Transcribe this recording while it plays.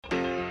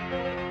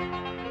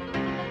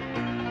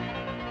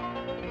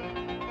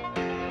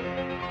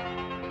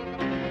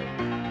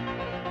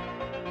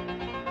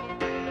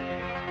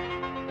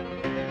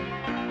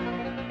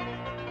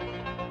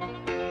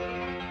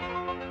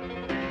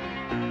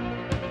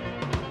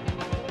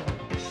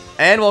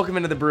And welcome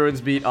into the Bruins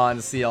beat on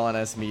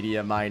CLNS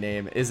Media. My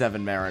name is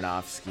Evan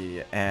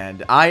Marinofsky,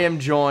 and I am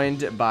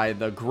joined by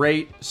the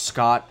great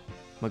Scott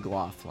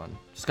McLaughlin.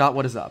 Scott,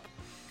 what is up?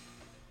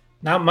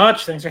 Not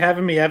much. Thanks for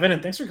having me, Evan,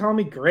 and thanks for calling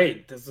me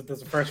great. This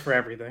is a first for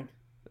everything.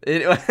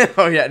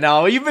 Oh yeah,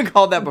 no, you've been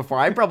called that before.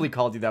 I probably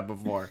called you that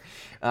before.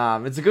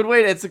 It's a good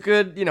way. It's a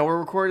good, we're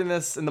recording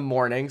this in the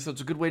morning, so it's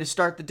a good way to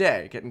start the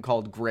day. Getting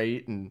called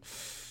great and,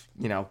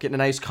 getting a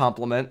nice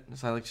compliment.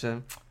 So I like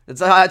to.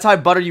 That's how I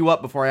butter you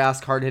up before I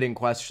ask hard-hitting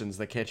questions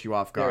that catch you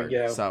off guard.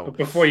 There we go. So But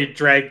before you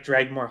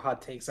drag more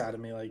hot takes out of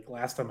me like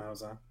last time I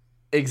was on.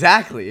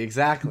 Exactly.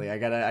 I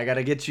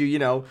gotta get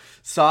you,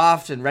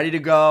 soft and ready to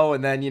go,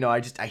 and then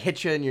I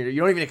hit you and you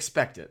don't even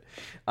expect it.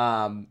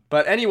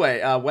 But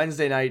anyway,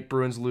 Wednesday night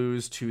Bruins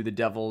lose to the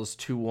Devils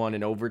 2-1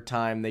 in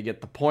overtime. They get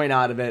the point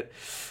out of it.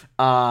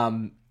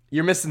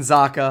 You're missing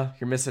Zacha,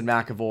 you're missing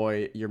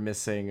McAvoy, you're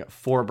missing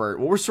Forbert.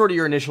 What were sort of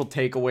your initial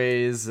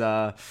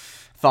takeaways,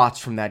 thoughts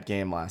from that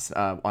game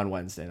on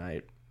Wednesday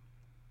night?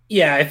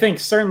 Yeah, I think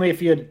certainly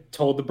if you had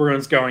told the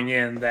Bruins going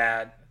in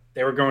that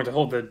they were going to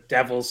hold the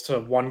Devils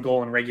to 1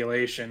 goal in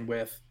regulation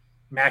with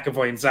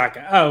McAvoy and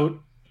Zacha out,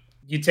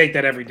 you take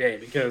that every day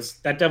because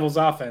that Devils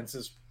offense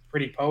is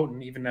pretty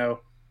potent, even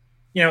though,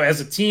 as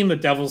a team, the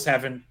Devils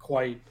haven't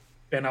quite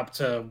been up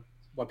to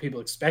what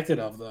people expected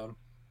of them.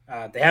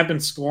 They have been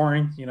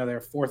scoring.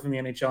 They're fourth in the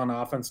NHL in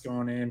offense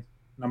going in,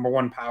 number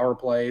 1 power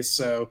play.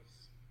 So,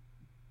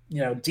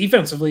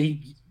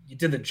 defensively, you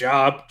did the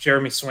job.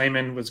 Jeremy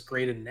Swayman was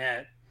great in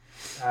net.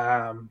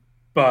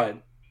 But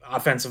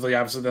offensively,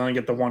 obviously, they only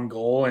get the 1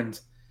 goal. And,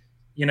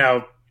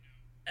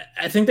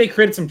 I think they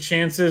created some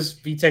chances.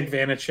 Vitek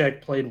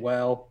Vanacek played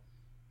well,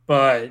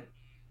 but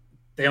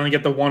they only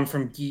get the 1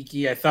 from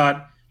Geeky. I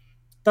thought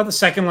the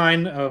second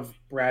line of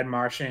Brad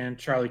Marchand,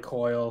 Charlie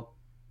Coyle,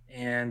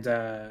 and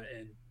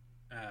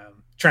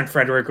Trent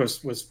Frederick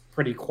was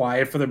pretty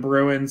quiet for the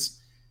Bruins.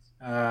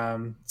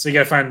 So you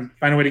got to find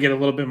a way to get a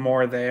little bit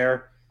more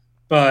there.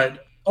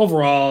 But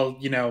overall,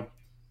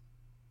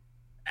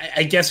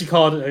 I guess you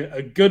call it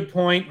a good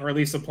point, or at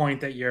least a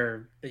point that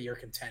you're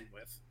content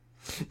with.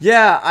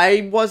 Yeah,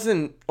 I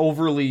wasn't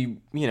overly,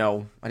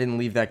 I didn't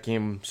leave that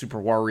game super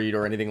worried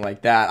or anything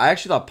like that. I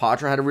actually thought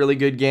Patra had a really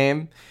good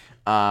game.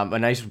 A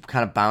nice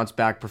kind of bounce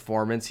back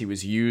performance. He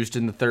was used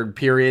in the third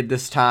period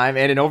this time.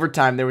 And in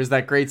overtime, there was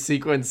that great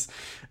sequence.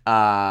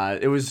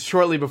 It was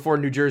shortly before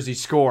New Jersey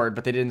scored,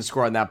 but they didn't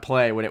score on that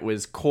play when it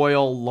was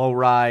Coyle,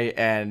 Lowry,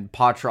 and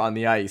Patra on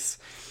the ice.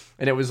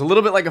 And it was a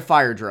little bit like a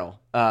fire drill.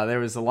 There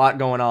was a lot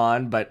going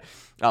on, but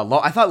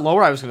I thought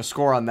Lowry was going to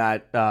score on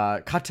that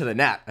cut to the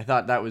net. I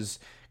thought that was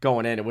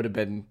going in. It would have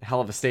been a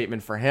hell of a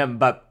statement for him.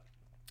 But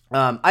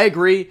I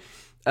agree.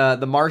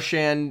 The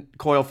Marchand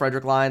Coyle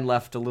Frederick line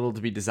left a little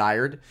to be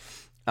desired.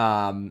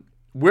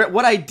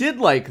 What I did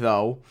like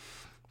though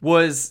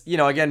was,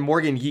 again,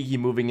 Morgan Geeky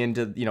moving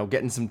into,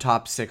 getting some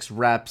top 6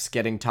 reps,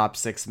 getting top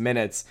 6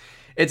 minutes.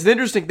 It's an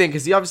interesting thing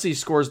because he obviously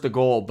scores the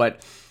goal,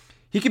 but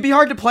he can be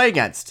hard to play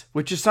against,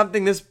 which is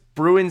something this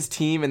Bruins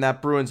team and that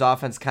Bruins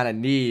offense kind of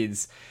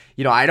needs.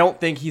 I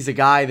don't think he's a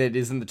guy that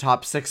is in the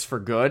top 6 for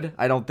good.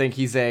 I don't think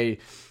he's a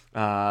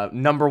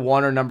number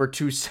 1 or number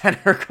 2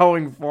 center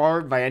going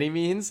forward by any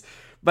means.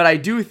 But I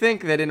do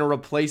think that in a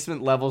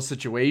replacement level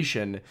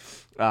situation,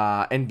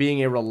 and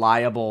being a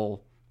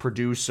reliable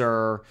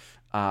producer,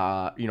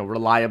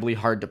 reliably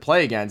hard to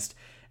play against,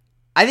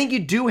 I think you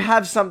do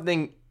have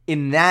something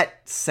in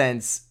that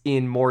sense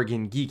in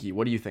Morgan Geeky.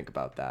 What do you think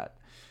about that?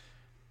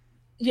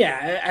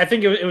 Yeah, I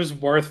think it was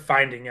worth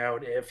finding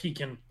out if he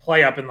can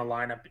play up in the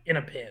lineup in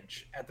a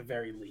pinch at the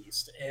very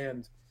least.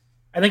 And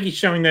I think he's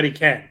showing that he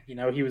can.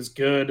 He was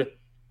good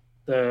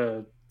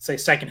the, say,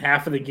 second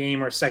half of the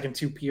game or second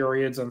 2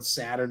 periods on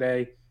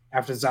Saturday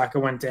after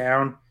Zacha went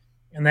down.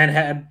 And then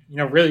had,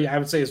 really, I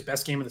would say his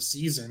best game of the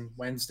season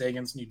Wednesday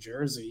against New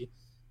Jersey.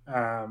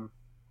 That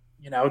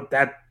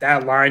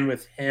line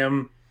with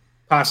him,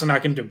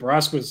 Pasternak and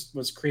DeBrusk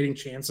was creating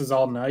chances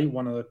all night.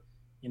 One of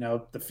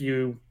the, the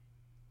few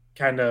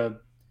kind of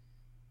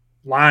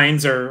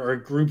lines or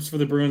groups for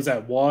the Bruins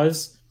that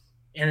was.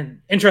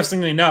 And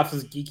interestingly enough,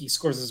 as Geeky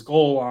scores his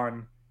goal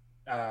on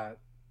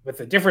with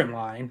a different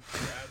line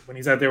when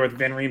he's out there with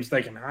Van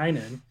Riemsdyk and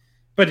Heinen.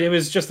 But it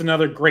was just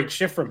another great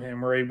shift from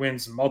him where he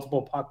wins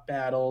multiple puck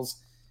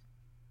battles,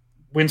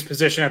 wins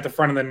position at the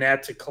front of the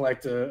net to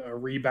collect a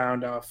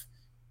rebound off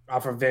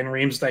of Van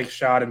Riemsdyk's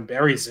shot and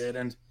buries it.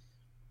 And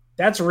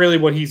that's really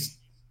what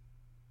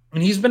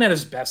when he's been at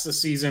his best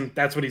this season,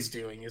 that's what he's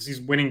doing, is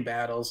he's winning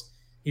battles.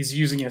 He's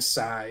using his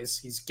size.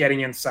 He's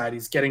getting inside.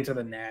 He's getting to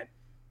the net.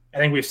 I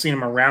think we've seen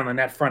him around the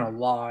net front a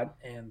lot.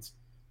 And,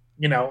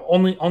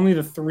 only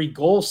the 3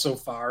 goals so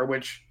far,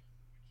 which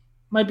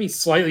might be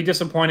slightly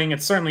disappointing.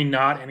 It's certainly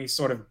not any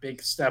sort of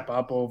big step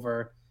up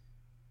over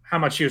how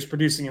much he was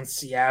producing in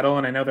Seattle.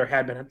 And I know there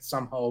had been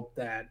some hope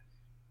that,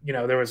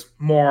 there was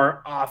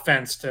more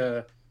offense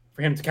for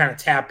him to kind of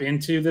tap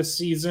into this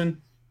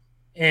season.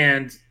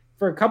 And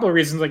for a couple of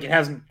reasons, like, it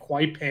hasn't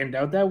quite panned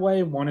out that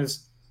way. One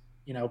is,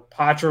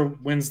 Patra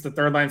wins the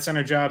third line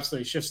center job, so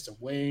he shifts to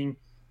wing.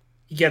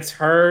 He gets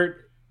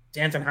hurt.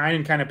 Danton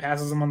Heinen kind of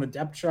passes him on the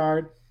depth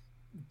chart.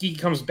 Geeky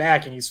comes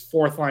back and he's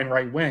fourth line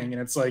right wing,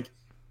 and it's like,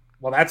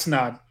 well, that's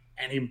not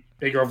any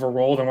bigger of a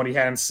role than what he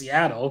had in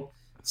Seattle.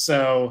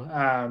 So,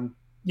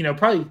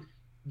 probably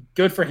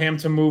good for him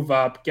to move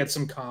up, get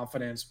some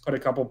confidence, put a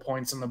couple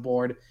points on the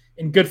board,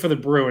 and good for the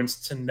Bruins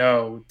to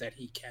know that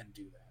he can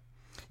do that.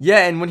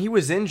 Yeah, and when he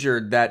was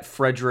injured, that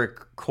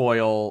Frederick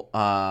Coyle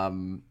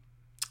Van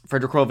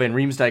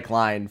Riemsdyk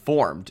line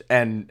formed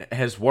and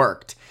has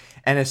worked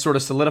and has sort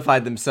of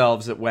solidified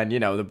themselves that when,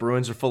 the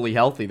Bruins are fully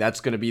healthy, that's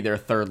going to be their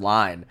third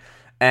line.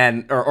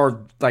 And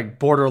or like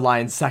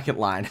borderline second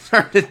line. It's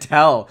hard to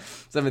tell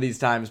some of these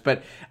times,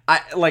 but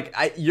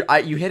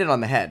you hit it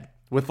on the head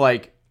with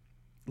like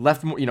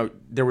left.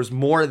 There was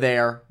more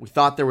there. We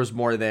thought there was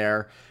more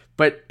there,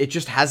 but it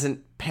just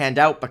hasn't panned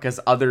out because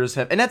others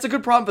have. And that's a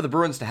good problem for the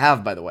Bruins to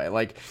have, by the way.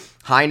 Like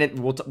Heinen,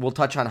 we'll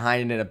touch on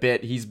Heinen in a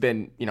bit. He's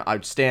been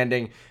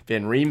outstanding.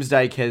 Van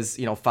Riemsdyk has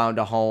found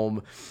a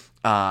home.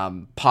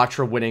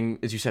 Patra winning,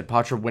 as you said,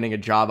 winning a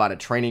job out of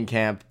training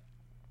camp.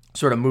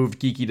 Sort of moved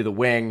Geeky to the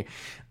wing.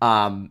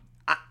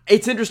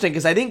 It's interesting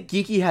because I think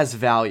Geeky has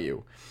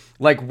value.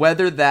 Like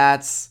whether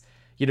that's,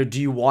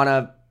 do you want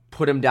to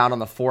put him down on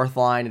the fourth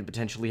line and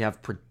potentially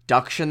have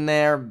production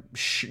there?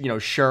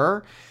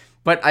 Sure.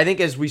 But I think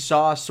as we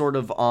saw sort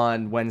of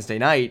on Wednesday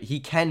night, he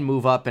can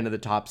move up into the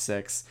top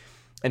six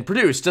and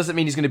produce. Doesn't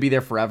mean he's going to be there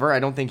forever. I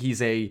don't think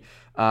he's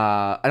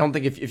I don't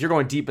think if you're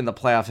going deep in the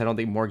playoffs, I don't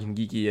think Morgan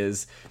Geeky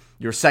is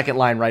your second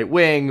line right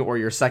wing or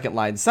your second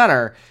line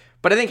center.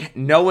 But I think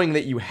knowing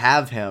that you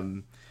have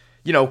him,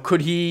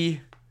 could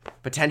he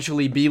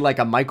potentially be like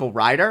a Michael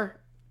Ryder?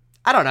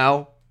 I don't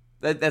know.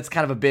 That's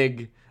kind of a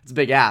big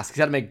ask. He's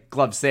got to make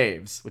glove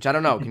saves, which I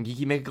don't know. Can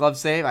Geeky make a glove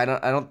save? I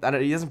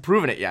don't. He hasn't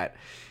proven it yet.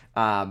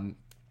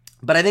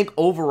 But I think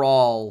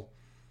overall,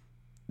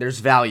 there's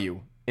value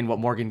in what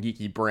Morgan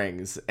Geeky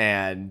brings,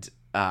 and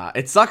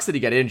it sucks that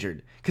he got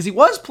injured because he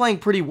was playing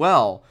pretty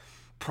well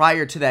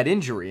prior to that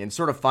injury and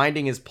sort of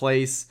finding his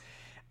place.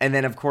 And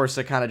then, of course,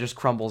 it kind of just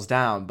crumbles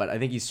down. But I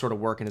think he's sort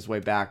of working his way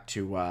back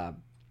to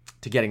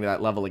getting to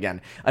that level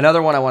again.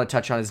 Another one I want to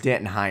touch on is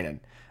Danton Heinen.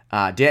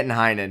 Danton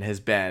Heinen has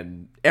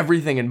been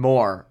everything and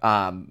more,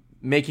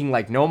 making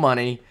like no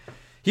money.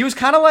 He was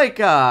kind of like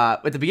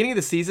at the beginning of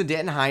the season,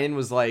 Danton Heinen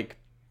was like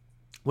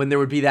when there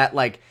would be that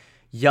like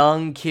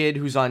young kid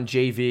who's on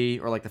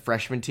JV or like the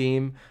freshman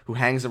team who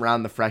hangs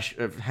around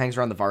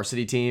the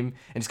varsity team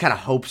and just kind of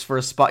hopes for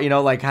a spot,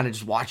 like kind of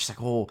just watches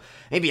like, oh,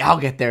 maybe I'll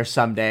get there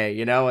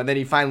someday, and then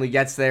he finally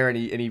gets there and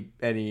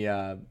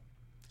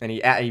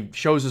he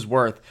shows his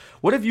worth.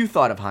 What have you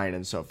thought of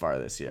Heinen so far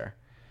this year?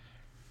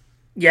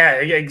 Yeah,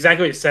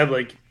 exactly what you said.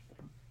 Like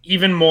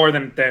even more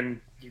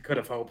than you could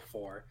have hoped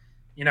for.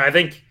 I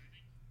think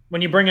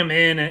when you bring him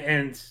in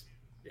and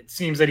it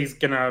seems that he's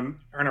gonna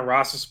earn a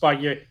roster spot,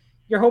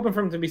 you're hoping for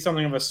him to be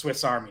something of a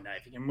Swiss Army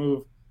knife. He can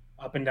move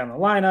up and down the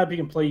lineup. He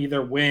can play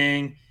either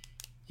wing.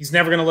 He's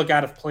never going to look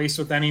out of place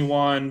with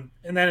anyone.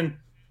 And then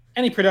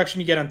any production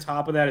you get on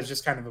top of that is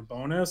just kind of a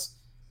bonus.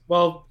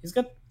 Well, he's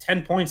got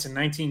 10 points in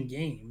 19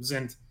 games.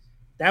 And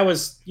that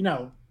was,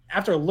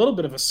 after a little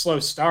bit of a slow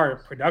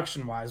start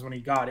production-wise when he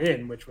got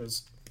in, which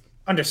was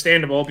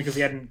understandable because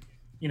he hadn't,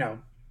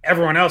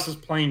 everyone else was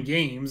playing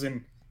games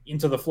and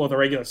into the flow of the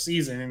regular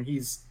season, and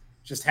he's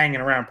just hanging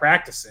around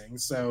practicing.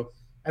 So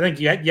I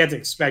think you had to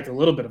expect a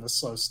little bit of a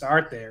slow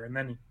start there. And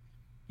then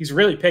he's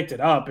really picked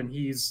it up, and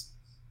he's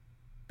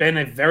been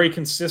a very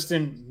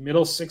consistent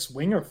middle six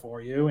winger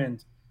for you.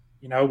 And,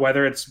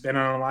 whether it's been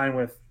on a line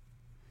with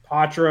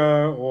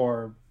Patra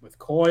or with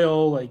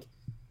Coyle, like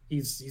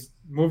he's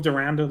moved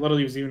around a little.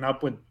 He was even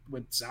up with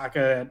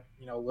Zaka,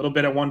 a little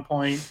bit at one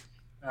point.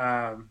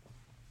 And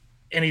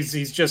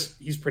he's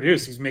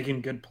produced. He's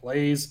making good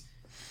plays.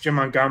 Jim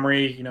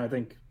Montgomery, I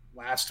think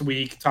last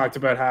week talked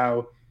about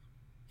how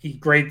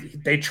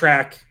they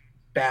track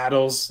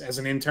battles as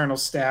an internal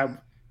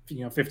stat,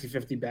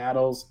 50-50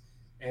 battles,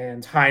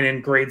 and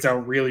Heinen grades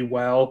out really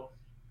well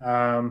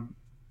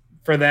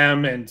for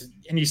them, and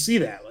you see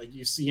that, like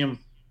you see him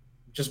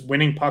just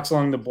winning pucks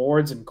along the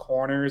boards and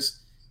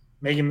corners,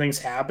 making things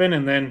happen,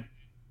 and then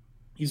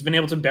he's been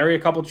able to bury a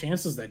couple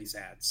chances that he's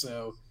had.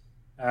 So,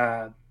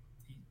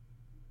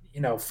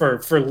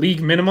 for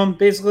league minimum,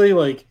 basically,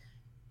 like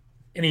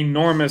an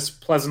enormous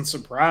pleasant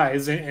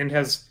surprise, and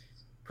has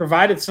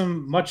provided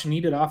some much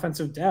needed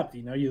offensive depth.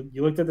 You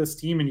looked at this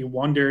team and you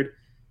wondered,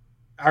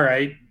 all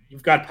right,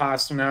 you've got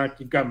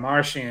Pasternak, you've got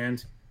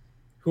Marchand,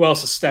 who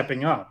else is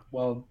stepping up?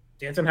 Well,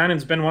 Danton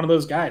Heinen's been one of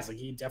those guys. Like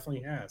he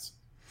definitely has.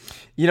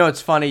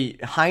 It's funny.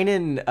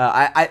 Heinen,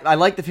 I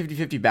like the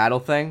 50-50 battle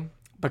thing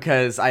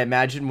because I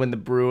imagine when the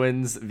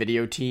Bruins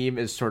video team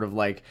is sort of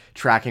like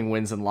tracking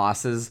wins and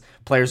losses,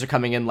 players are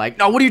coming in like,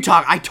 no, what are you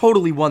talking? I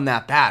totally won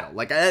that battle.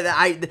 Like,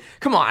 I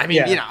come on. I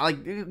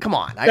mean, come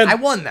on. I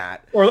won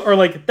that. Or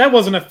like, that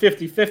wasn't a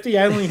 50-50.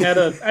 I only had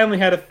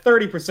a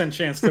 30%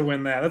 chance to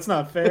win that. That's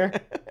not fair.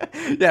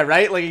 Yeah,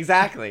 right? Like,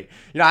 exactly.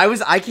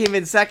 I came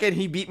in second.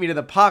 He beat me to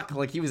the puck.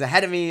 Like, he was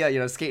ahead of me,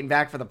 skating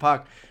back for the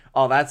puck,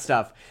 all that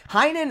stuff.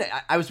 Heinen,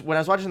 when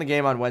I was watching the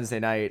game on Wednesday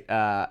night,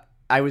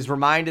 I was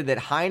reminded that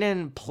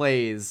Heinen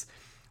plays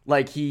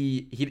like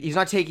he's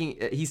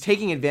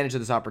taking advantage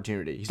of this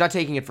opportunity. He's not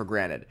taking it for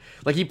granted.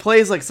 Like he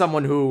plays like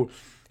someone who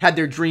had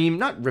their dream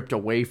not ripped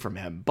away from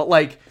him, but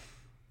like,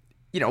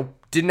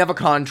 didn't have a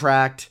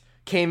contract,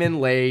 came in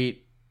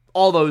late,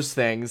 all those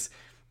things.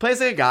 Plays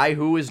like a guy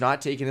who is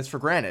not taking this for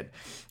granted.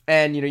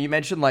 And, you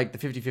mentioned like the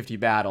 50-50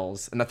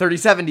 battles and the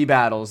 30-70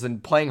 battles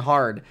and playing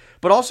hard,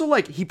 but also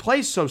like he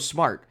plays so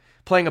smart,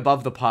 playing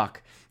above the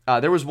puck.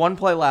 There was one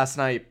play last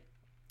night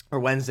or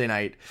Wednesday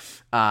night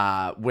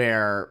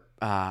where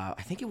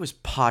I think it was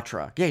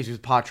Patra. Yeah, he was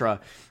Patra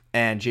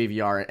and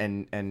JVR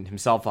and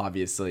himself,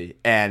 obviously.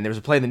 And there was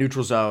a play in the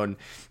neutral zone,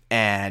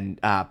 and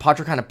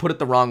Patra kind of put it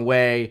the wrong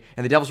way,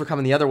 and the Devils were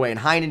coming the other way, and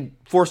Heinen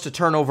forced a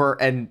turnover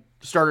and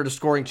started a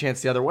scoring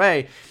chance the other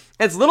way.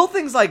 And it's little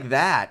things like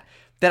that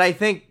I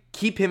think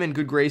keep him in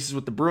good graces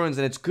with the Bruins,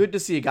 and it's good to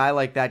see a guy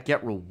like that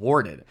get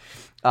rewarded.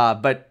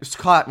 But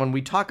Scott, when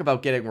we talk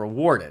about getting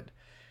rewarded,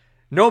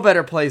 no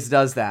better place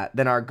does that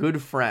than our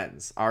good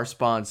friends, our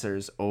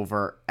sponsors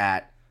over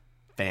at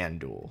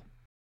FanDuel.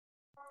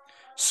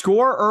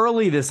 Score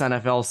early this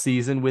NFL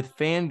season with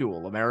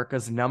FanDuel,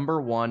 America's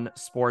 #1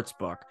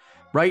 sportsbook.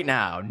 Right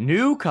now,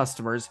 new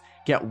customers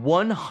get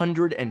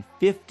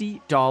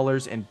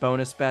 $150 in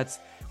bonus bets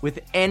with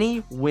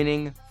any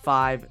winning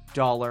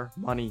 $5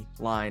 money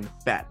line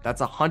bet.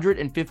 That's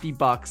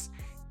 $150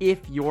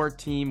 if your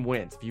team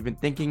wins. If you've been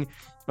thinking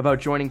about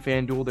joining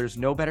FanDuel, there's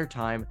no better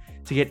time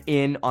to get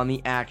in on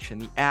the action.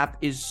 The app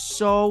is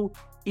so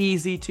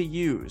easy to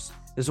use.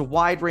 There's a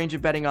wide range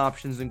of betting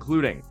options,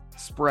 including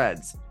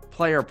spreads,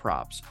 player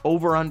props,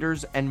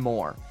 over-unders, and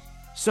more.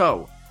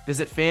 So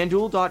visit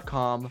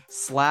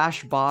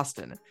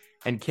FanDuel.com/Boston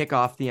and kick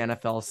off the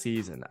NFL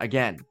season.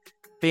 Again,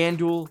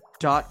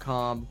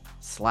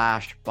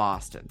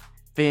 FanDuel.com/Boston.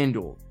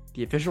 FanDuel,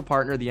 the official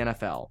partner of the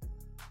NFL.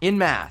 In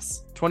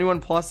Mass,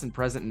 21 plus and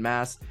present in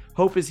Mass.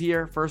 Hope is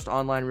here. First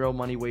online real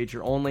money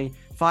wager only.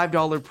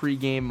 $5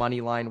 pregame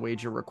money line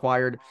wager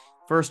required.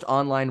 First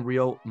online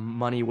real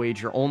money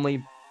wager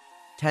only.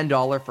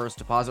 $10 first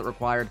deposit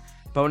required.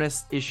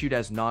 Bonus issued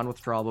as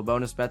non-withdrawable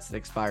bonus bets that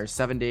expire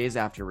 7 days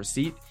after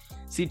receipt.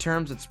 See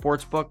terms at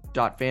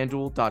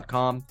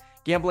sportsbook.fanduel.com.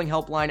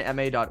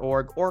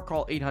 gamblinghelplinema.org or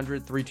call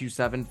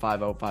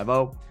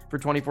 800-327-5050 for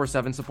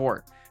 24/7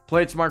 support.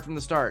 Play it smart from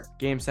the start.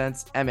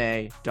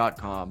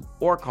 GameSenseMA.com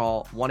or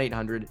call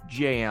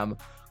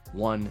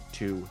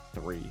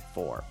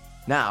 1-800-GAM-1234.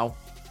 Now,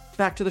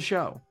 back to the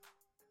show.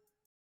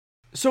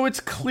 So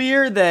it's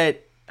clear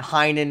that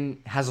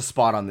Heinen has a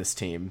spot on this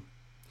team.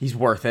 He's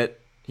worth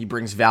it. He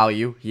brings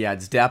value. He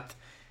adds depth.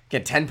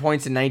 Get 10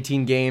 points in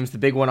 19 games. The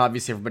big one,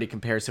 obviously, everybody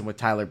compares him with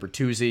Tyler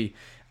Bertuzzi.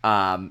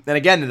 And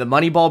again, the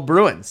Moneyball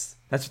Bruins.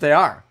 That's what they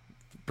are.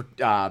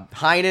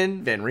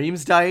 Heinen, Van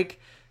Riemsdyk,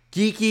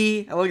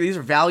 Geeky. Look, these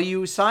are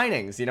value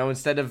signings.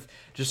 Instead of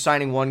just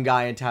signing one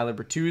guy in Tyler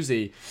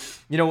Bertuzzi.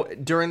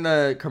 During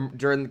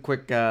the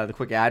quick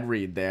ad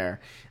read there,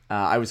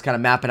 I was kind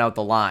of mapping out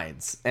the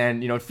lines,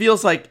 and it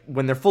feels like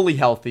when they're fully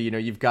healthy,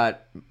 you've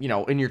got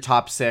in your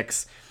top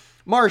six,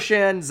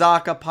 Marchand,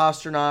 Zacha,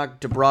 Pasternak,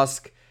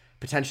 DeBrusk,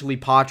 potentially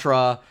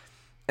Patra,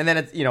 and then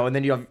and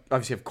then you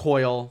obviously have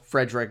Coyle,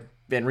 Frederick,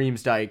 Van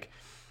Riemsdyk,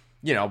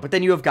 but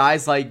then you have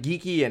guys like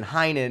Geeky and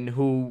Heinen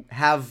who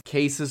have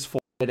cases for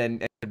it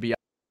and could be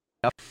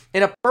up.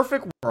 In a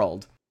perfect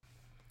world,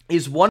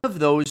 is one of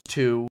those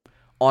two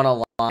on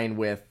a line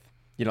with,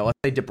 let's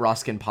say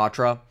DeBrusk and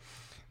Patra,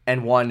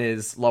 and one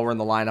is lower in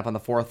the lineup on the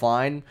fourth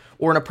line?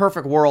 Or in a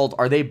perfect world,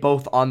 are they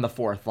both on the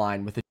fourth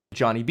line with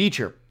Johnny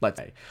Beecher, let's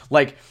say?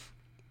 Like,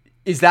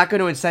 is that going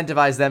to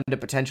incentivize them to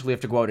potentially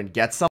have to go out and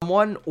get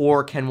someone,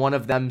 or can one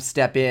of them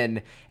step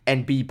in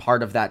and be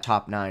part of that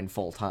top nine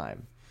full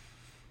time?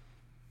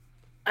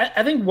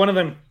 I think one of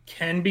them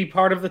can be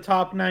part of the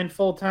top nine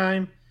full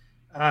time.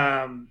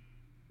 To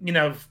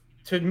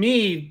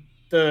me,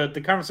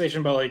 the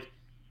conversation about like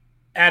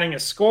adding a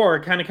scorer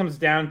kind of comes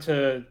down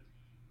to,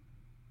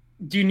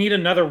 do you need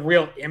another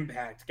real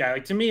impact guy?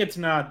 Like, to me, it's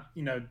not,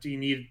 do you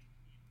need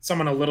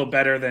someone a little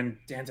better than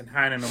Danton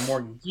Heinen or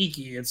Morgan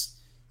Geeky? It's,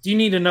 do you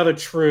need another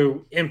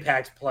true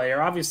impact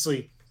player?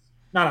 Obviously,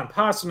 not on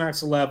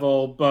Pasternak's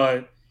level,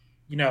 but,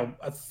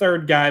 a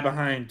third guy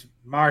behind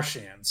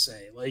Marchand,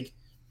 say. Like,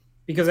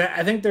 because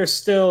I think there's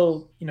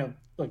still,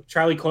 like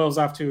Charlie Coyle's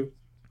off to,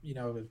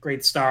 a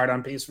great start,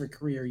 on pace for a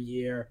career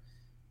year.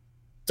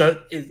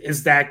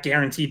 Is that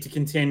guaranteed to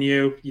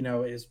continue?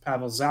 Is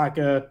Pavel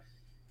Zacha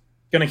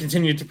going to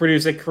continue to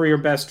produce at career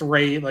best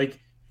rate? Like,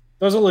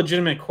 those are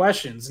legitimate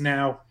questions.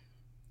 Now,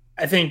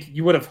 I think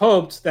you would have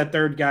hoped that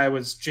third guy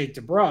was Jake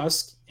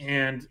DeBrusk,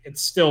 and it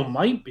still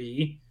might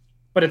be,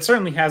 but it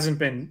certainly hasn't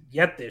been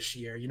yet this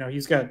year.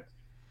 He's got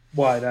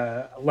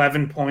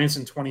 11 points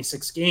in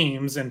 26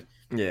 games, and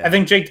yeah. I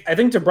think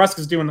DeBrusk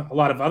is doing a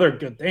lot of other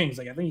good things.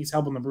 Like, I think he's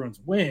helping the Bruins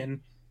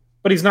win,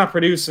 but he's not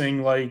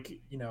producing like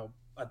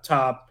a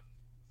top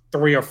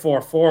 3 or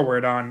 4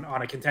 forward on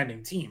a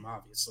contending team,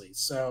 obviously.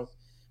 So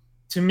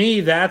to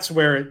me, that's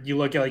where you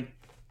look at, like,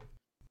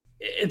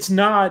 it's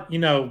not,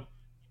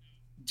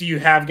 do you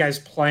have guys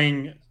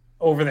playing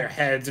over their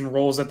heads and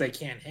roles that they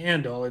can't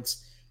handle.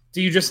 It's,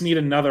 do you just need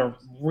another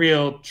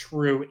real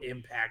true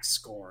impact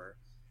scorer?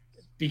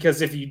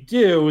 Because if you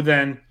do,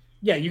 then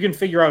yeah, you can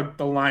figure out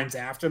the lines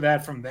after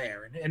that from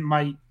there. And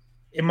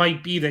it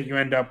might be that you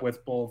end up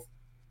with both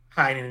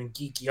Heinen and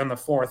Geeky on the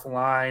fourth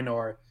line,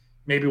 or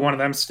maybe one of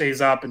them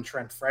stays up and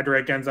Trent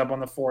Frederick ends up on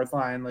the fourth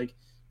line. Like,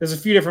 there's a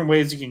few different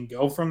ways you can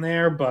go from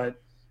there,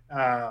 but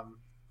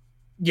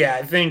yeah,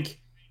 I think,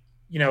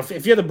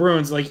 if you're the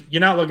Bruins, like,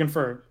 you're not looking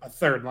for a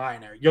third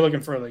liner. You're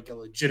looking for like a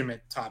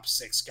legitimate top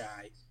six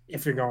guy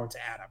if you're going to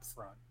add up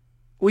front.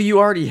 Well, you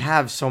already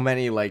have so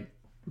many like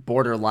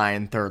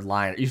borderline third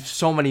liner. You have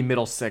so many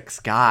middle six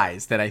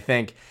guys that I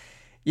think,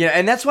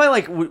 and that's why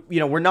like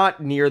we're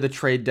not near the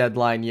trade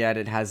deadline yet.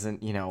 It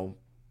hasn't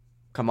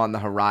come on the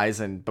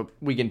horizon, but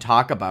we can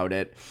talk about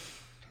it.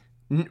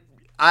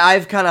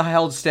 I've kind of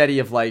held steady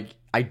of like,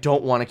 I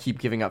don't want to keep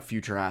giving up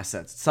future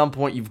assets. At some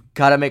point, you've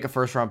got to make a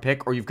first round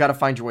pick, or you've got to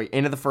find your way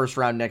into the first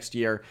round next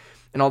year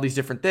and all these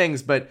different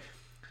things. But,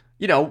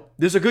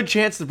 there's a good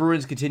chance the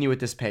Bruins continue at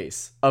this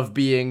pace of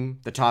being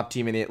the top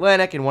team in the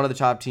Atlantic and one of the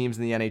top teams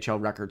in the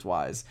NHL records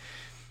wise.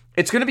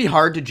 It's going to be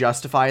hard to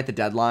justify at the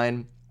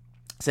deadline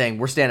saying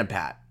we're standing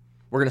pat.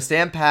 We're going to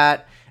stand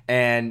pat,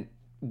 and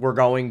we're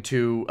going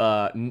to,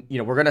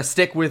 we're going to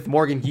stick with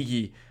Morgan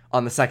Geekie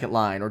on the second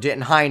line, or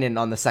Danton Heinen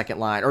on the second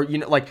line, or,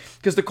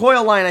 because the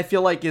Coyle line, I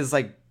feel like, is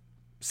like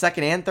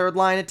second and third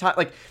line at time.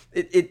 Like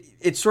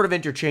it's sort of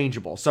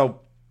interchangeable. So,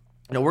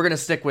 we're going to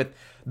stick with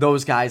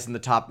those guys in the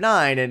top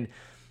nine, and,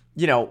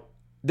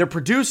 they're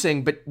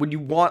producing, but when you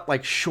want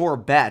like sure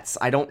bets,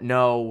 I don't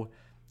know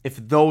if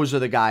those are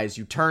the guys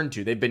you turn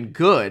to. They've been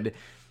good,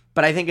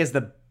 but I think as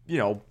the,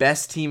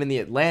 best team in the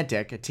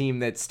Atlantic, a team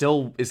that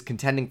still is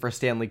contending for a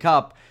Stanley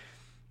Cup,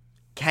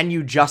 can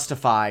you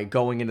justify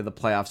going into the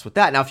playoffs with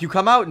that? Now, if you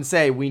come out and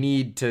say we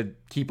need to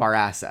keep our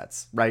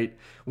assets, right?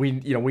 We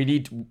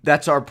need,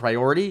 that's our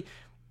priority,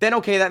 then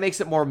okay, that makes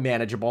it more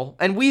manageable.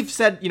 And we've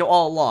said,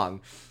 all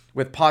along,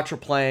 with Poitras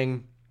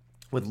playing,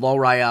 with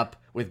Lowry up,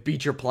 with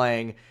Beecher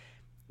playing,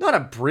 not a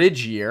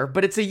bridge year,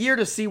 but it's a year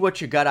to see what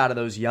you got out of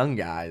those young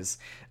guys.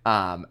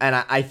 And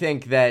I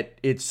think that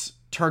it's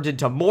turned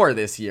into more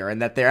this year,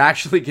 and that they're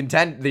actually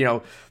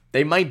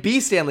they might be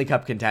Stanley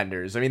Cup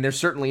contenders. I mean, they're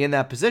certainly in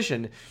that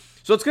position.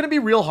 So it's going to be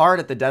real hard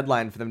at the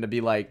deadline for them to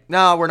be like,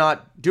 no, we're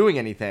not doing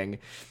anything.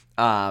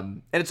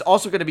 And it's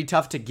also going to be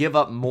tough to give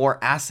up more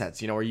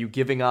assets. Are you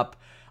giving up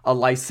a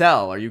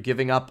Lysell? Are you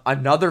giving up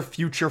another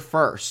future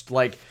first?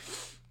 Like,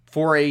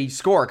 for a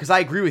score? Because I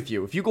agree with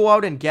you. If you go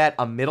out and get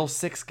a middle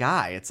six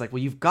guy, it's like,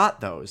 well, you've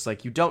got those.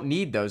 Like, you don't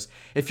need those.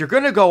 If you're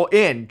going to go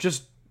in,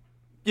 just,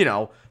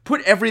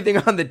 put everything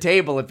on the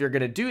table if you're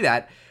going to do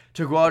that,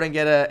 to go out and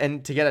get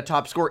a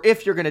top score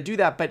if you're going to do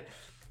that. But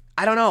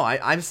I don't know.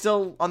 I'm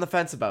still on the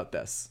fence about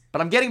this,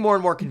 but I'm getting more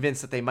and more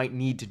convinced that they might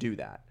need to do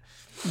that.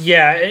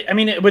 Yeah, I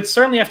mean, it would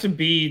certainly have to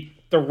be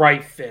the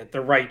right fit,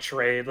 the right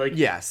trade. Like,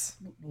 yes,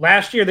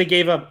 last year they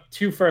gave up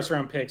 2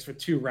 first-round picks for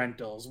 2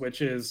 rentals,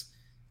 which is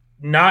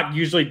not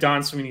usually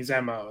Don Sweeney's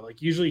MO.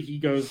 Like, usually he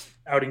goes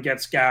out and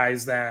gets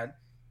guys that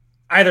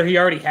either he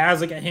already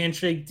has like a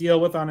handshake deal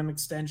with on an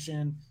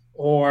extension,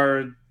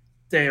 or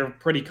they're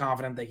pretty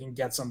confident they can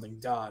get something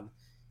done.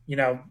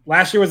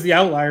 Last year was the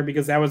outlier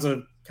because that was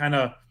a kind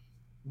of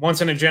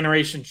once in a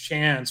generation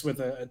chance with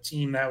a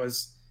team that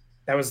was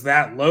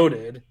that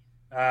loaded.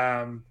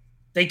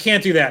 They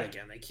can't do that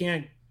again. They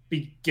can't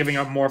be giving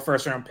up more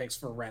first round picks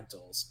for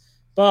rentals.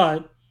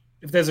 But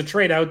if there's a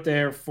trade out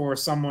there for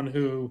someone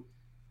who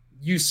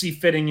you see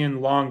fitting in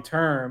long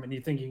term and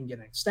you think you can get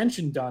an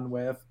extension done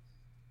with,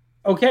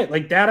 okay,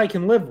 like that I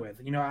can live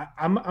with.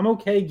 I'm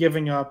okay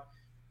giving up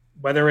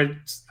whether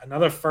it's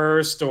another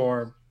first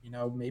or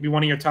maybe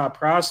one of your top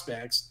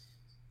prospects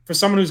for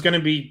someone who's going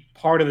to be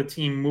part of the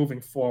team moving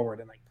forward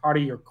and like part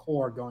of your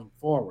core going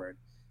forward.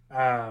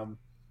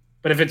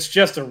 But if it's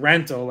just a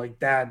rental like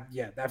that,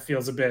 yeah, that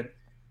feels a bit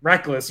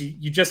reckless.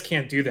 You just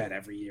can't do that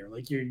every year.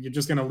 Like you're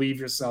just going to leave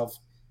yourself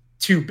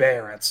too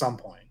bare at some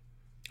point.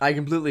 I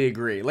completely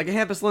agree. Like a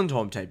Hampus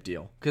Lindholm type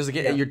deal. Because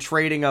again, you're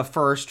trading a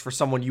first for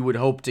someone you would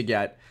hope to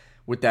get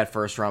with that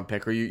first round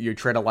pick, or you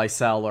trade a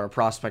Lysell or a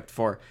prospect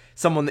for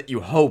someone that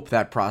you hope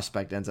that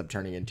prospect ends up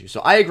turning into.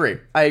 So I agree.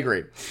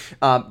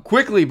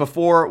 Quickly,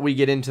 before we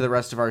get into the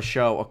rest of our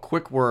show, a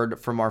quick word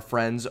from our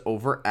friends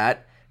over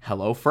at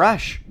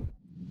HelloFresh.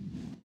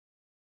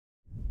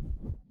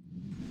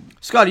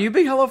 Scott, are you a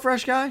big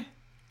HelloFresh guy?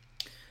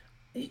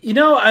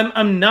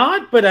 I'm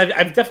not, but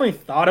I've definitely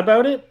thought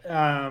about it.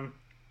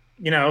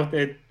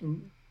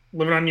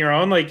 Living on your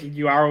own, like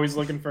you are always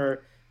looking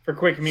for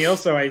quick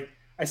meals. So I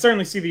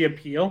certainly see the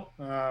appeal.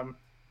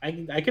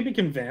 I could be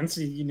convinced.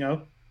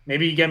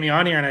 Maybe you get me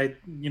on here and I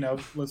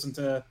listen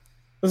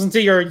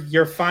to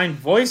your fine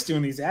voice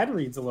doing these ad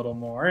reads a little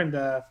more, and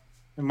it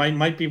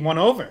might be won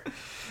over.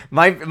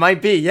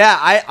 Might be. Yeah,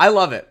 I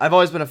love it.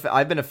 I've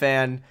been a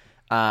fan.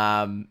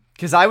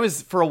 Because I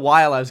was, for a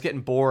while, I was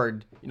getting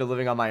bored,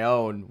 living on my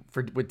own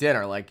with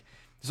dinner. Like,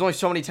 there's only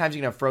so many times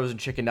you can have frozen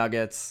chicken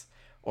nuggets,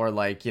 or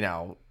like,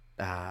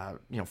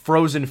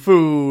 frozen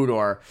food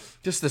or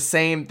just the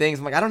same things.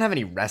 I'm like, I don't have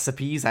any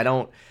recipes. I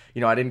don't,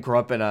 I didn't grow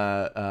up in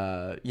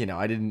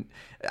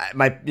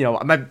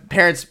my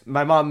parents,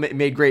 my mom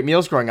made great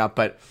meals growing up,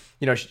 but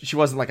she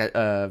wasn't like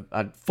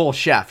a full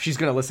chef. She's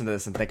going to listen to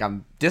this and think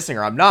I'm dissing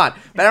her. I'm not,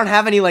 but I don't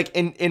have any like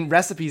in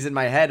recipes in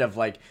my head of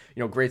like,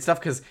 great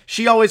stuff. Cause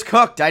she always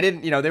cooked. I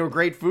didn't, they were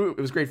great food.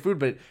 It was great food,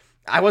 but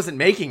I wasn't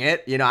making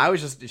it. I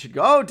was just, she'd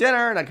go, oh,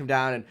 dinner. And I'd come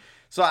down. And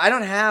so I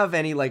don't have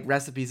any like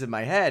recipes in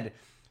my head.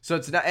 So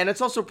it's not, and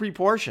it's also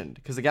pre-portioned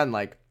because again,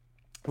 like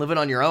living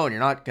on your own, you're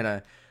not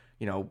gonna,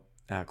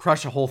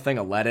 crush a whole thing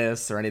of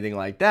lettuce or anything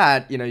like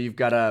that. You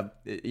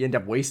end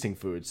up wasting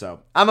food. So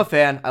I'm a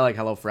fan. I like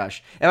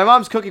HelloFresh, and my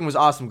mom's cooking was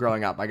awesome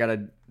growing up.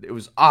 It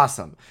was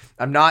awesome.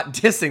 I'm not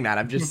dissing that.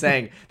 I'm just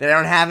saying that I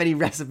don't have any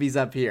recipes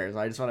up here. So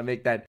I just want to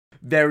make that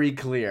very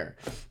clear.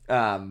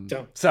 Don't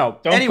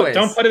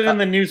put it in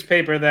the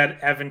newspaper that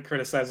Evan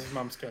criticizes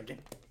mom's cooking.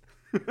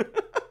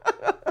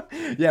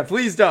 Yeah,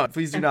 please don't.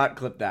 Please do not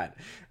clip that.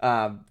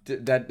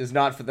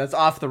 That's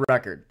off the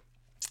record.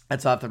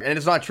 That's off the, and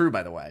it's not true,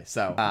 by the way.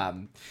 So,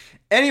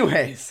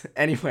 anyways.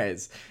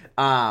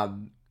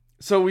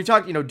 So we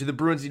talked, do the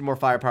Bruins need more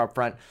firepower up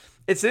front?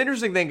 It's an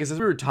interesting thing because as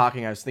we were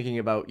talking, I was thinking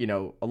about,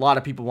 a lot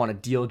of people want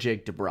to deal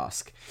Jake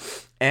DeBrusk,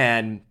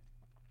 and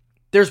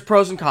there's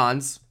pros and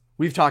cons.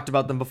 We've talked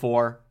about them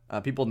before.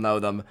 People know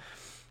them,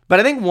 but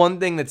I think one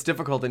thing that's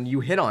difficult, and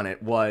you hit on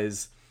it,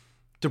 was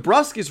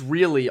DeBrusk is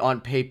really,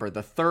 on paper,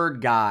 the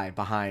third guy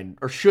behind,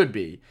 or should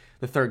be,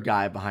 the third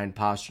guy behind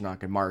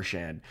Pastrnak and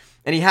Marchand.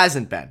 And he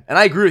hasn't been. And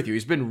I agree with you.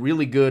 He's been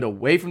really good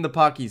away from the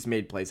puck. He's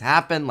made plays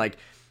happen. Like,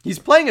 he's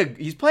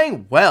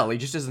playing well. He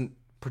just isn't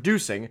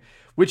producing,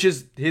 which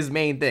is his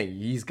main thing.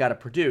 He's got to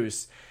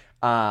produce.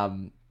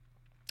 But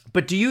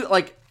do you,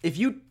 if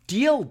you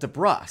deal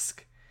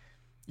DeBrusk,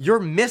 you're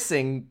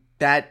missing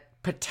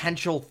that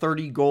potential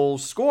 30-goal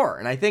scorer.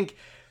 And I think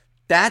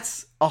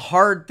that's a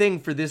hard thing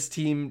for this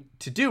team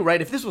to do,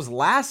 right? If this was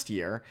last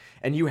year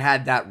and you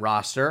had that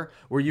roster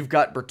where you've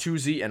got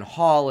Bertuzzi and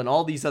Hall and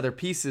all these other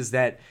pieces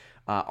that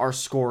are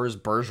scorers,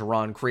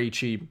 Bergeron,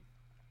 Krejci,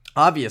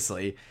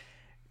 obviously,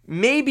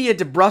 maybe a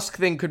DeBrusk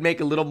thing could make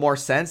a little more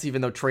sense,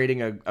 even though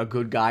trading a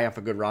good guy off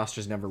a good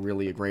roster is never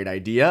really a great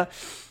idea.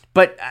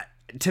 But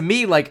to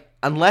me,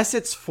 unless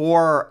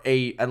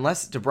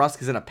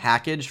DeBrusk is in a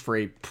package for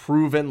a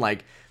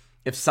proven,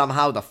 if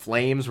somehow the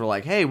Flames were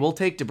like, hey, we'll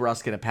take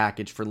DeBrusk in a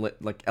package for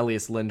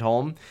Elias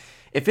Lindholm.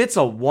 If it's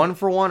a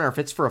 1-for-1 or if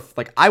it's for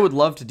I would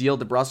love to deal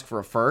DeBrusk for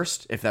a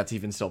first, if that's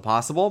even still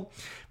possible.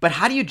 But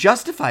how do you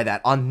justify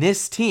that on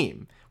this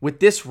team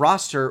with this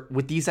roster,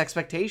 with these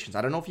expectations?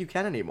 I don't know if you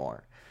can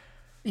anymore.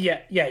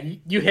 Yeah,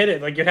 you hit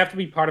it. You'd have to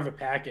be part of a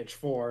package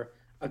for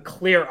a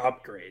clear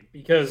upgrade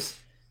because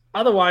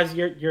otherwise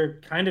you're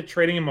kind of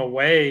trading him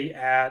away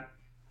at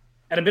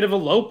a bit of a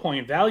low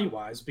point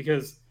value-wise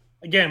because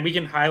again, we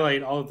can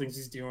highlight all the things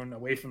he's doing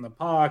away from the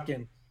puck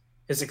and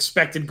his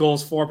expected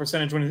goals for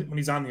percentage when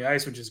he's on the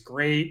ice, which is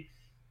great.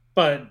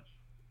 But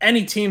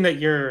any team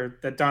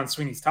that Don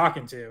Sweeney's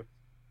talking to,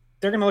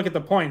 they're going to look at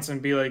the points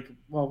and be like,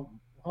 well,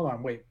 hold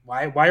on, wait,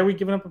 why are we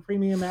giving up a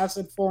premium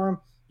asset for him?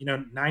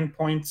 11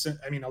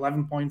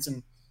 points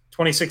in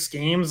 26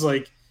 games.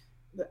 I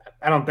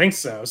don't think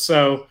so.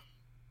 So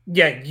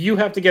yeah, you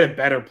have to get a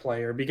better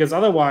player because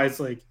otherwise,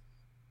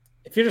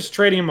 if you're just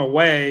trading him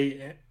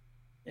away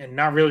and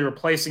not really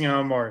replacing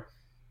him or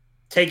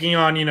taking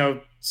on,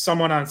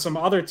 someone on some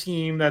other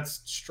team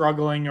that's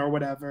struggling or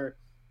whatever,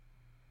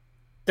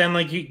 then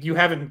you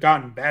haven't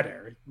gotten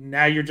better.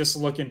 Now you're just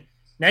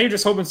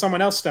hoping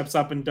someone else steps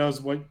up and does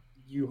what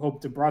you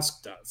hope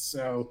DeBrusk does.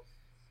 So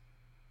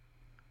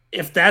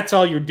if that's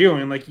all you're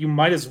doing, you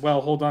might as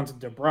well hold on to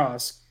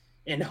DeBrusk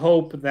and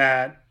hope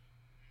that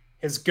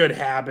his good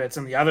habits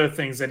and the other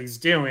things that he's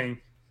doing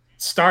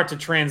start to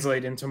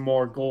translate into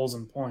more goals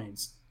and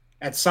points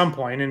at some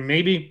point. And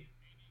maybe,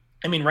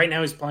 right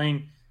now he's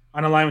playing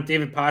on a line with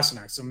David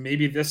Pastrnak, so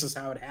maybe this is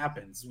how it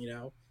happens.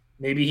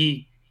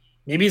 Maybe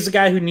he's a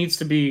guy who needs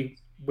to be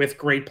with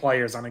great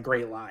players on a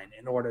great line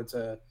in order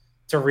to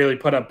really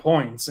put up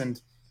points. And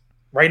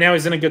right now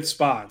he's in a good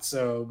spot,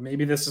 so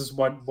maybe this is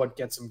what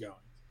gets him going.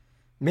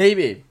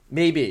 Maybe.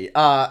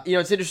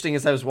 It's interesting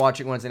as I was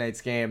watching Wednesday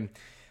night's game.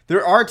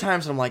 There are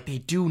times when I'm like, they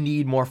do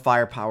need more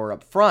firepower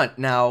up front.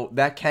 Now,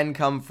 that can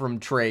come from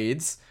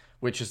trades,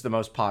 which is the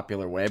most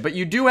popular way. But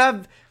you do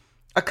have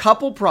a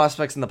couple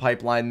prospects in the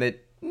pipeline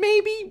that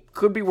maybe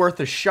could be worth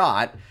a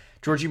shot.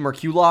 Georgi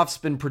Merkulov's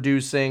been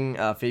producing,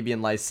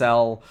 Fabian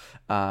Lysell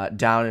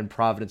down in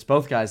Providence,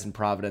 both guys in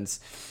Providence.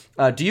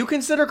 Do you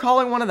consider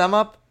calling one of them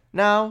up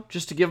now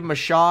just to give them a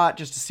shot,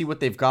 just to see what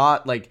they've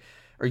got?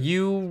 Are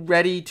you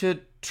ready to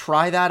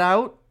try that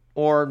out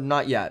or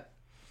not yet?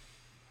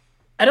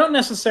 I don't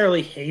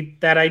necessarily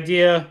hate that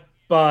idea,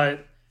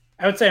 but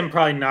I would say I'm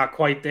probably not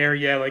quite there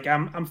yet.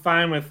 I'm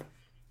fine with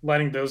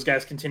letting those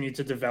guys continue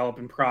to develop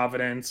in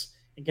Providence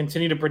and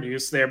continue to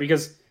produce there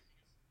because,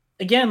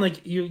 again,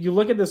 you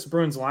look at this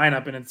Bruins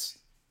lineup and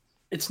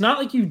it's not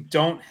like you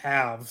don't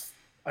have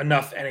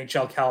enough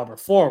NHL caliber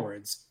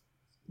forwards.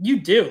 You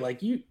do.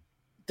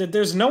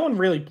 there's no one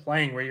really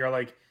playing where you're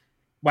like,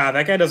 wow,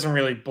 that guy doesn't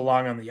really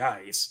belong on the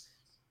ice.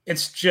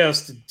 It's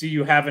just, do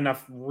you have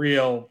enough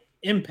real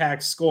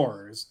impact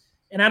scorers?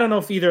 And I don't know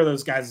if either of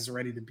those guys is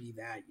ready to be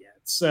that yet.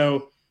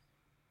 So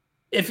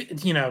if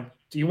do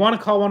you want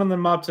to call one of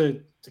them up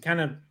to kind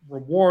of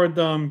reward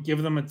them,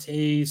 give them a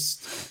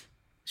taste,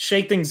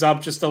 shake things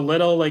up just a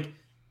little? Like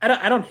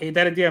I don't hate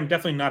that idea. I'm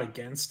definitely not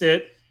against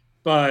it,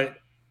 but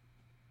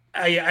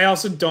I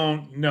also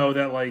don't know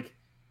that like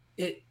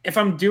if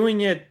I'm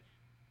doing it,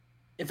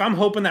 if I'm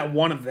hoping that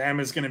one of them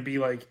is going to be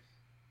like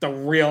the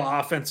real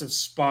offensive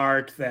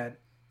spark that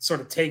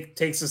sort of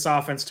takes this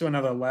offense to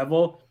another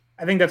level,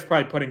 I think that's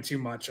probably putting too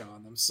much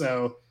on them.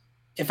 So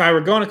if I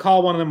were going to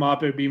call one of them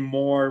up, it would be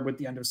more with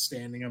the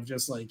understanding of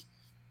just like,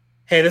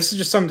 hey, this is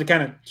just something to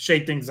kind of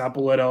shake things up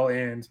a little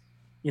and,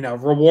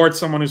 reward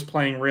someone who's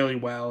playing really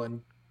well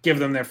and give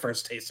them their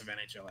first taste of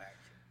NHL action.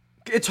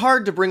 It's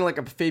hard to bring like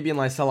a Fabian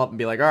Lysell up and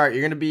be like, all right,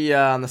 you're going to be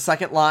on the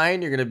second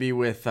line. You're going to be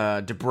with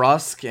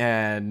DeBrusk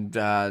and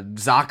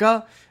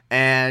Zacha,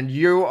 and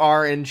you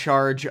are in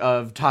charge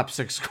of top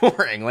six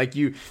scoring.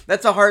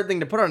 That's a hard thing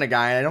to put on a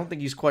guy, and I don't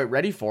think he's quite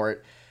ready for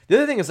it. The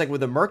other thing is like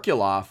with the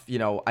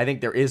Merkulov, I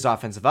think there is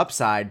offensive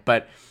upside,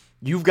 but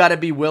you've got to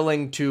be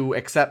willing to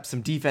accept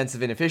some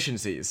defensive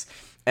inefficiencies.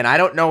 And I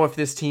don't know if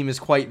this team is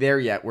quite there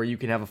yet where you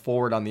can have a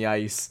forward on the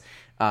ice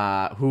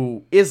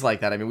who is like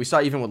that. I mean, we saw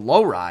even with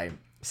Lowry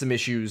some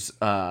issues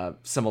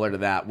similar to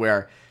that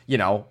where,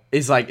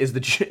 is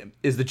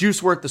the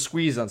juice worth the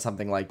squeeze on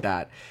something like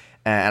that?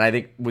 And I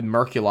think with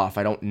Merkulov,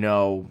 I don't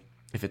know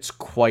if it's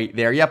quite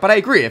there yet, but I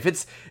agree. If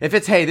it's,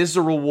 hey, this is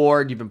a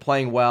reward. You've been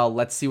playing well.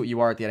 Let's see what you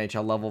are at the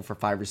NHL level for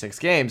 5 or 6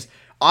 games.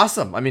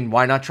 Awesome. I mean,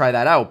 why not try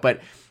that out? But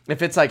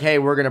if it's like, hey,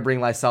 we're going to bring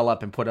Lysell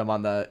up and put him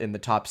in the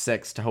top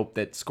 6 to hope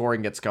that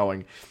scoring gets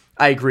going,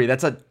 I agree.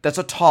 That's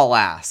a tall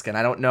ask, and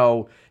I don't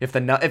know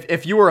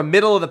if you were a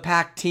middle of the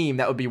pack team,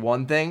 that would be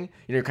one thing.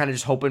 You're kind of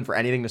just hoping for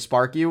anything to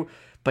spark you.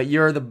 But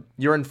you're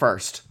in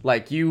first.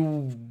 Like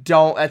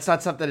that's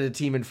not something a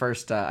team in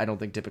first. I don't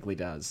think typically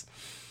does.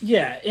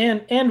 Yeah,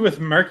 and with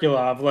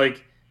Merkulov,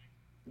 like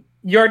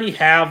you already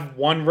have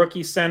one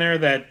rookie center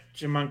that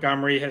Jim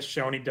Montgomery has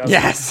shown he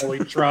doesn't fully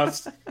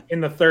trust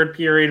in the third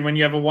period when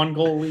you have a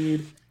 1-goal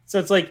lead. So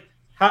it's like,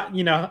 how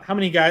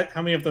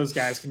many of those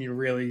guys can you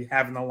really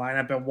have in the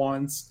lineup at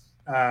once?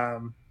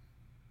 And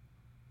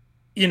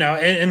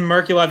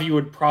Merkulov you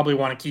would probably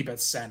want to keep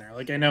at center.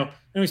 Like I know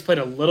he's played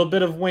a little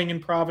bit of wing in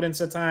Providence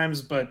at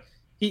times, but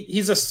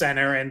he's a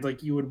center and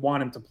like you would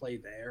want him to play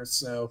there.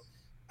 So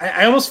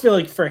I almost feel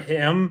like for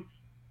him,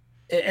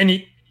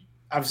 and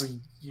obviously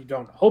you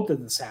don't hope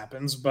that this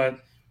happens, but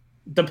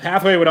the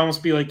pathway would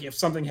almost be like if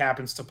something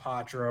happens to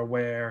Patra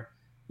where,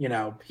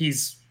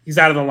 he's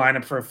out of the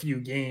lineup for a few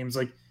games,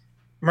 like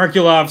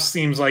Merkulov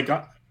seems like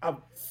a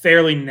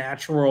fairly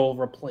natural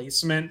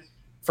replacement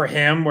for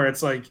him where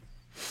it's like,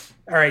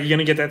 all right, you're going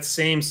to get that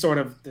same sort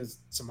of, there's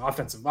some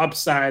offensive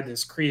upside,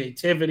 there's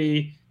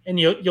creativity, and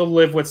you'll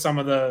live with some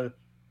of the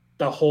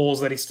holes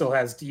that he still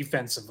has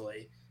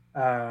defensively.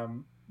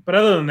 But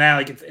other than that,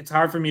 like it's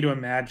hard for me to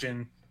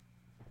imagine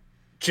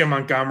Jim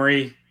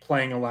Montgomery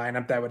playing a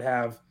lineup that would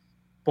have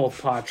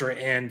both Patra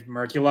and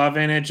Merkulov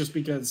in it, just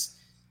because,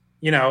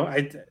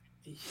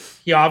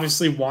 he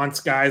obviously wants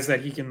guys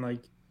that he can like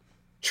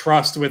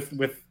trust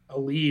with a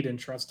lead and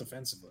trust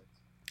defensively.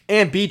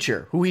 And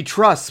Beecher, who he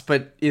trusts,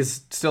 but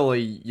is still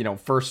a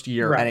first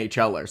year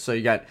NHLer. So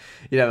you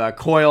have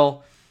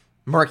Coyle,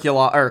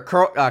 Merkulov,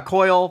 or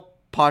Coyle,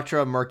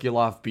 Patra,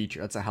 Merkulov, Beecher.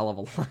 That's a hell of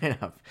a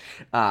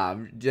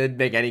lineup. Did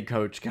make any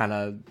coach kind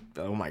of,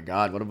 oh my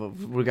God, what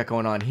we got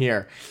going on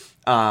here?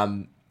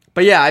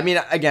 But yeah, I mean,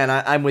 again,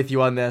 I'm with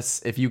you on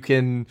this. If you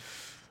can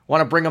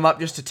want to bring them up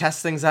just to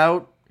test things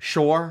out,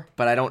 sure.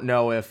 But I don't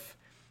know if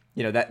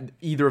that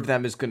either of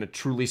them is going to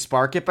truly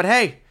spark it. But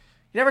hey,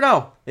 you never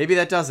know. Maybe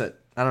that does it.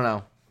 I don't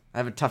know. I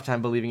have a tough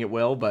time believing it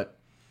will, but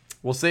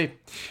we'll see.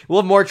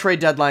 We'll have more trade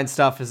deadline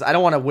stuff. I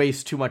don't want to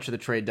waste too much of the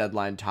trade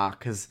deadline talk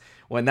because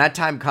when that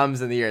time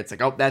comes in the year, it's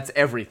like, oh, that's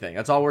everything.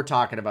 That's all we're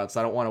talking about. So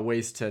I don't want to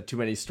waste too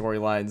many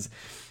storylines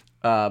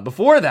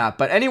before that.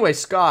 But anyway,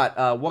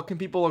 Scott, what can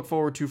people look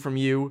forward to from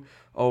you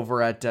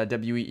over at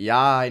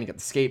WEEI? And you got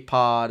the Skate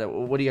Pod.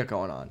 What do you got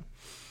going on?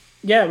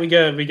 Yeah, we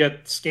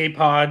got Skate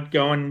Pod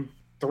going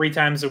 3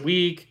 times a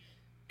week.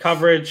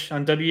 Coverage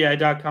on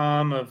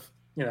WEEI.com of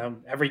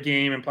every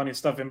game and plenty of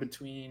stuff in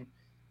between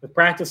with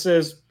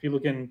practices. People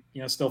can,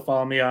 still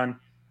follow me on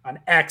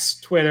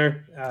X,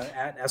 Twitter,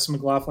 at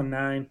McLaughlin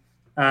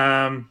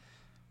 9.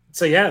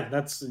 So yeah,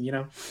 that's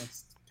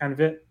kind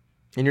of it.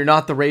 And you're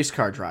not the race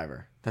car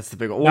driver. That's the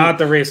big one. Not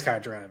the race car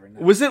driver.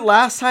 No. Was it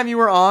last time you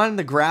were on,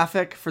 the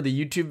graphic for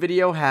the YouTube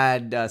video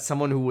had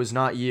someone who was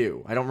not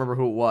you? I don't remember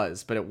who it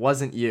was, but it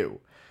wasn't you.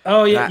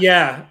 Oh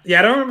yeah.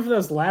 I don't remember if that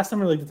was the last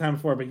time or like the time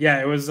before, but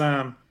yeah, it was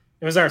our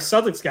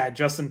Celtics guy,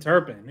 Justin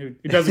Turpin,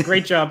 who does a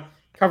great job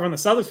covering the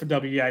Celtics for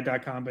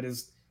WEEI.com, but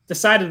is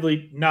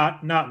decidedly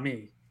not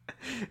me.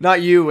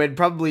 Not you, and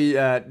probably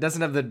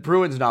doesn't have the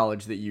Bruins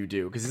knowledge that you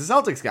do, because he's a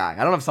Celtics guy.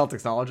 I don't have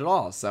Celtics knowledge at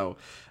all, so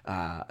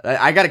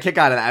I got a kick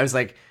out of that. I was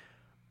like,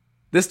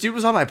 This dude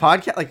was on my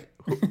podcast. Like,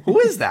 who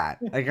is that?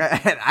 Like,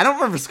 I don't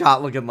remember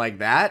Scott looking like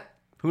that.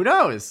 Who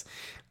knows?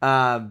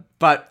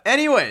 But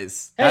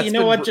anyways, hey, you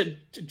know what?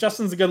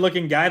 Justin's a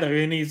good-looking guy, though,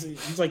 and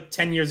he's like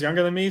 10 years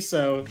younger than me,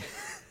 so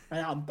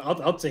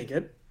I'll take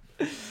it.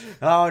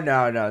 Oh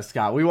no,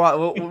 Scott. We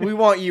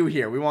want you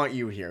here. We want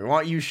you here. We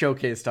want you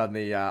showcased on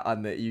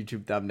the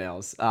YouTube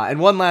thumbnails. And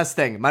one last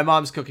thing, my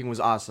mom's cooking was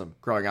awesome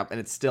growing up, and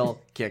it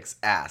still kicks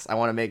ass. I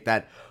want to make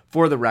that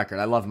for the record.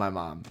 I love my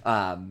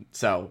mom.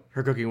 So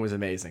her cooking was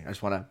amazing. I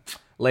just want to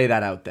lay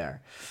that out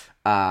there.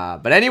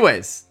 But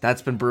anyways,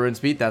 that's been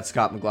Bruins Beat. That's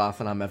Scott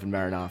McLaughlin. I'm Evan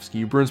Marinofsky.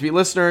 You Bruins Beat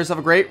listeners, have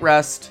a great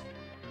rest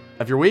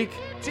of your week.